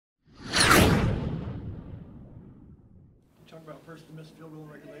talk about first the missed field goal in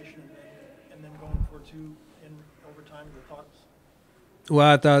regulation and then going for two in overtime? The thoughts? Well,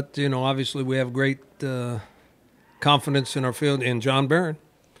 I thought, obviously we have great confidence in our field in John Barron.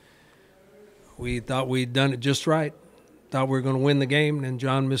 We thought we'd done it just right. Thought we were going to win the game, and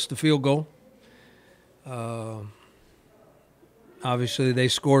John missed the field goal. Obviously, they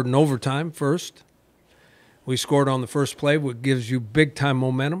scored in overtime first. We scored on the first play, which gives you big-time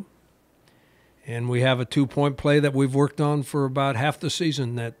momentum. And we have a two-point play that we've worked on for about half the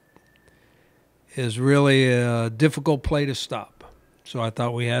season that is really a difficult play to stop. So I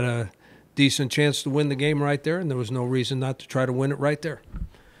thought we had a decent chance to win the game right there, and there was no reason not to try to win it right there.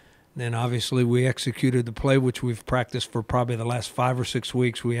 Then obviously we executed the play, which we've practiced for probably the last 5 or 6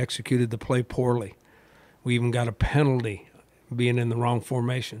 weeks. We executed the play poorly. We even got a penalty being in the wrong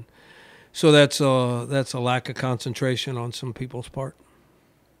formation. So that's a lack of concentration on some people's part.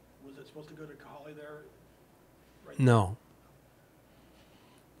 Was it supposed to go to KYAHVA there? Right No.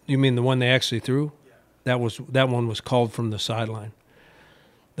 You mean the one they actually threw? Yeah. That one was called from the sideline.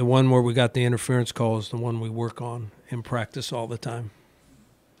 The one where we got the interference call is the one we work on in practice all the time.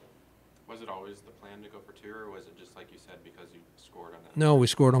 Was it always the plan to go for two, or was it just like you said because you scored on that? No, we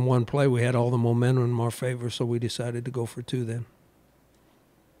scored on one play. We had all the momentum in our favor, so we decided to go for two then.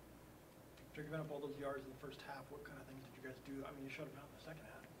 After giving up all those yards in the first half, what kind of things did you guys do? I mean, you shut them out in the second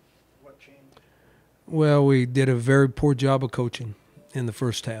half. What changed? Well, we did a very poor job of coaching in the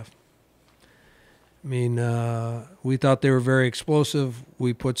first half. I mean, we thought they were very explosive.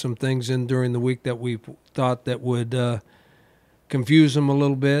 We put some things in during the week that we thought that would confuse them a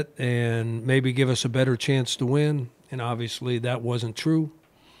little bit and maybe give us a better chance to win. And obviously that wasn't true.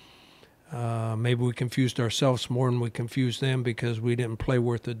 Maybe we confused ourselves more than we confused them because we didn't play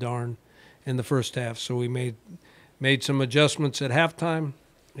worth a darn in the first half. So we made some adjustments at halftime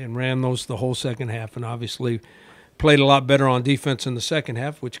and ran those the whole second half, and obviously played a lot better on defense in the second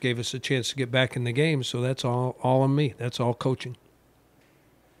half, which gave us a chance to get back in the game. So that's all on me. That's all coaching.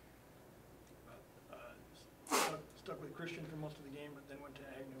 Stuck with Christian for most of the game, but then went to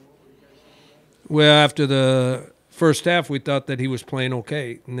Agnew. What were you guys thinking about? Well, after the first half, we thought that he was playing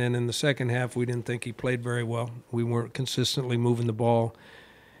okay. And then in the second half, we didn't think he played very well. We weren't consistently moving the ball.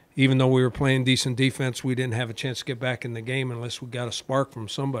 Even though we were playing decent defense, we didn't have a chance to get back in the game unless we got a spark from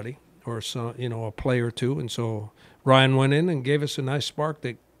somebody or some, a play or two. And so Ryan went in and gave us a nice spark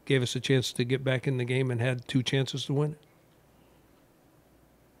that gave us a chance to get back in the game and had 2 chances to win it.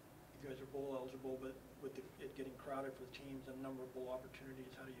 You guys are bowl eligible, but with it getting crowded for teams and number of bowl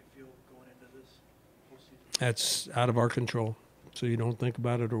opportunities, how do you feel going into this postseason? That's out of our control, so you don't think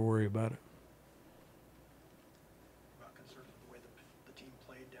about it or worry about it. About concerns with the way the team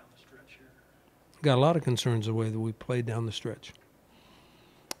played down the stretch here? Got a lot of concerns the way that we played down the stretch.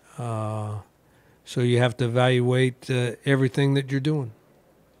 So you have to evaluate everything that you're doing.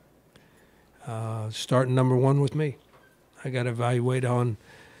 Starting number one with me. I got to evaluate on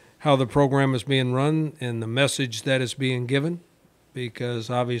how the program is being run and the message that is being given, because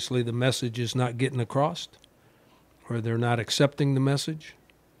obviously the message is not getting across, or they're not accepting the message,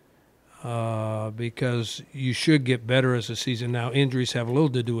 because you should get better as the season. Now, injuries have a little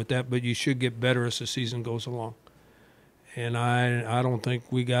to do with that, but you should get better as the season goes along. And I don't think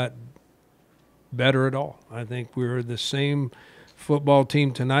we got better at all. I think we're the same football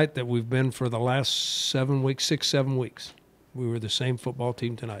team tonight that we've been for the last 7 weeks, 6, 7 weeks. We were the same football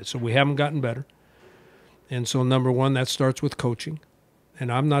team tonight. So we haven't gotten better. And so, number one, that starts with coaching.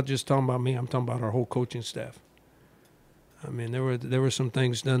 And I'm not just talking about me. I'm talking about our whole coaching staff. I mean, there were some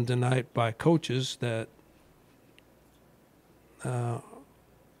things done tonight by coaches that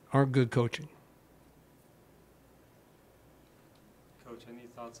aren't good coaching. Coach, any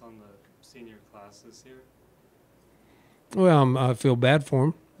thoughts on the senior class this year? Well, I feel bad for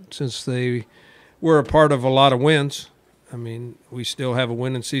them since they were a part of a lot of wins. I mean, we still have a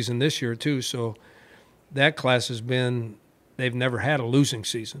winning season this year too, so that class they've never had a losing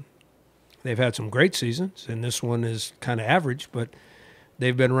season. They've had some great seasons, and this one is kind of average, but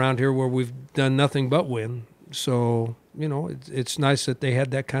they've been around here where we've done nothing but win. So, it's nice that they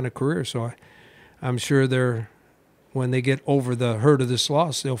had that kind of career. So I'm sure when they get over the hurt of this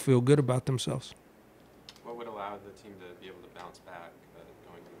loss, they'll feel good about themselves. What would allow the team to be able to bounce back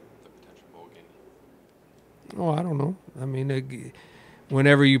going to the potential bowl game? Oh, I don't know. I mean,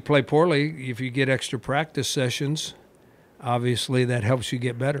 whenever you play poorly, if you get extra practice sessions, obviously that helps you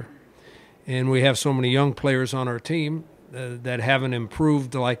get better. And we have so many young players on our team that haven't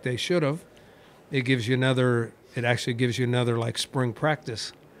improved like they should have. It actually gives you another like spring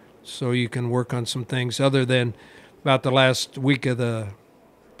practice, so you can work on some things other than about the last week of the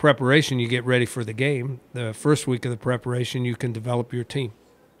preparation, you get ready for the game. The first week of the preparation, you can develop your team.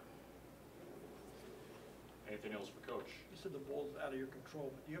 Anything else for Coach? You said the ball's out of your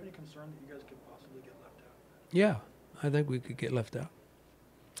control, but do you have any concern that you guys could possibly get left out? Yeah, I think we could get left out.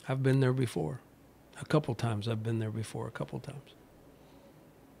 I've been there before. A couple times I've been there before, a couple times.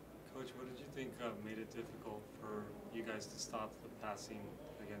 Coach, what did you think made it difficult for you guys to stop the passing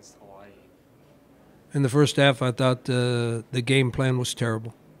against Hawaii? In the first half, I thought the game plan was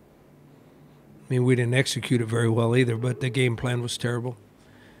terrible. I mean, we didn't execute it very well either, but the game plan was terrible.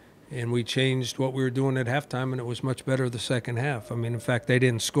 And we changed what we were doing at halftime, and it was much better the second half. I mean, in fact, they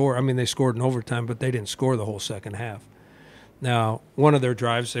didn't score. I mean, they scored in overtime, but they didn't score the whole second half. Now, one of their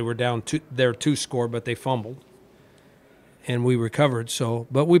drives, they were down their 2-score, but they fumbled. And we recovered. So,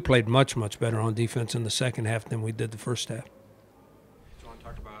 but we played much, much better on defense in the second half than we did the first half. Do you want to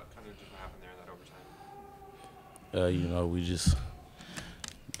talk about kind of just what happened there in that overtime? You know, we just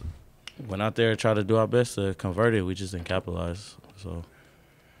went out there and tried to do our best to convert it. We just didn't capitalize. So, What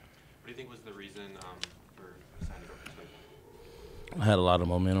do you think was the reason for deciding to go for 2? I had a lot of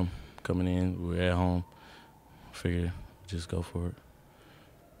momentum coming in. We were at home. Figured just go for it.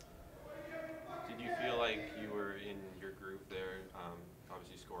 Did you feel like you were in your groove there,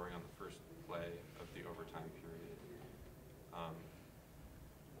 obviously scoring on the first play of the overtime period?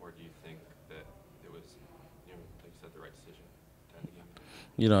 Or do you think that it was, you know, like you said, the right decision to end the game?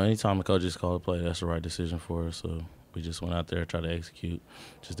 You know, anytime the coaches call a play, that's the right decision for us. So we just went out there, tried to execute,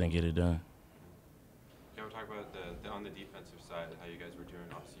 just didn't get it done. Can we talk about on the defensive side, how you guys were doing?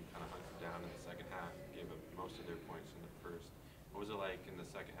 Obviously, you kind of hunkered down in the second half, gave up most of their points in the first. What was it like in the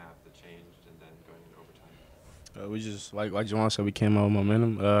second half that changed and then going into overtime? We just, like JUWAN said, we came out with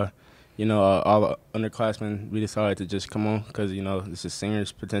momentum. You know, all the underclassmen, we decided to just come on because, you know, this is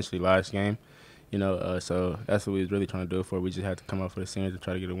seniors' potentially last game. You know, so that's what we was really trying to do it for. We just had to come out for the seniors to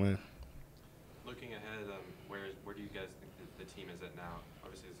try to get a win. Looking ahead, where do you guys think that the team is at now?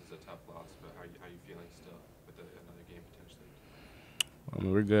 Obviously, this is a tough loss, but how are you feeling still with another game potentially? I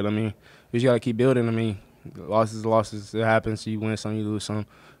mean, we're good. I mean, we just got to keep building. I mean, losses, it happens. You win some, you lose some.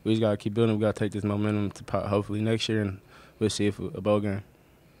 We just got to keep building. We got to take this momentum to hopefully next year, and we'll see if a bowl game.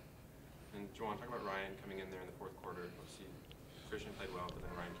 And JUWAN, talk about Ryan coming in there in the fourth quarter. Obviously, Christian played well, but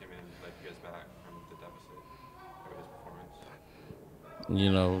then Ryan came in, led you guys back from the deficit. How about his performance?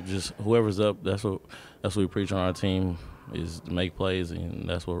 You know, just whoever's up, that's what we preach on our team, is to make plays, and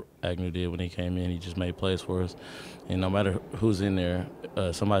that's what Agnew did when he came in. He just made plays for us, and no matter who's in there,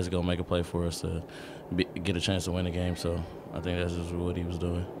 somebody's gonna make a play for us to get a chance to win the game. So I think that's just what he was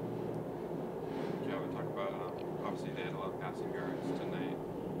doing. KYAHVA, talk about obviously they had a lot of passing yards tonight.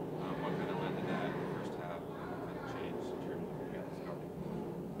 What kind of led to that in the first half, and what kind of changed in terms of you guys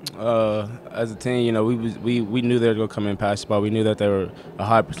scouting? As a team, you know, we knew they were going to come in pass the ball. We knew that they were a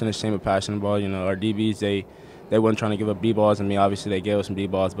high percentage team of passing the ball. You know, our DBs, they weren't trying to give up D-balls. I mean, obviously they gave us some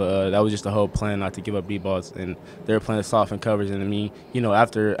D-balls, but that was just the whole plan, not to give up D-balls. And they were playing soft and coverage. And I mean, you know,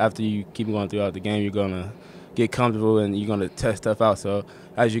 after you keep going throughout the game, you're going to get comfortable and you're going to test stuff out. So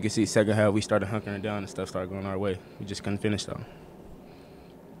as you can see, second half, we started hunkering down and stuff started going our way. We just couldn't finish though.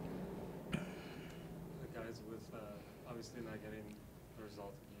 Guys, with obviously not getting the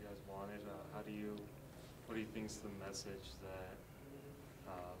result that you guys wanted, what do you think is the message that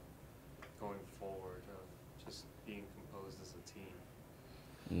going forward of just being composed as a team?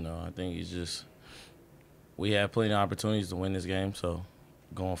 No, I think it's just we have plenty of opportunities to win this game. So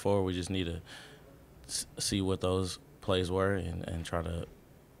going forward, we just need to see what those plays were and try to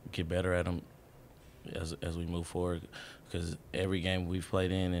get better at them as we move forward. Because every game we've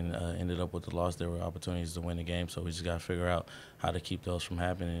played in and ended up with the loss, there were opportunities to win the game. So we just got to figure out how to keep those from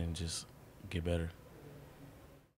happening and just get better.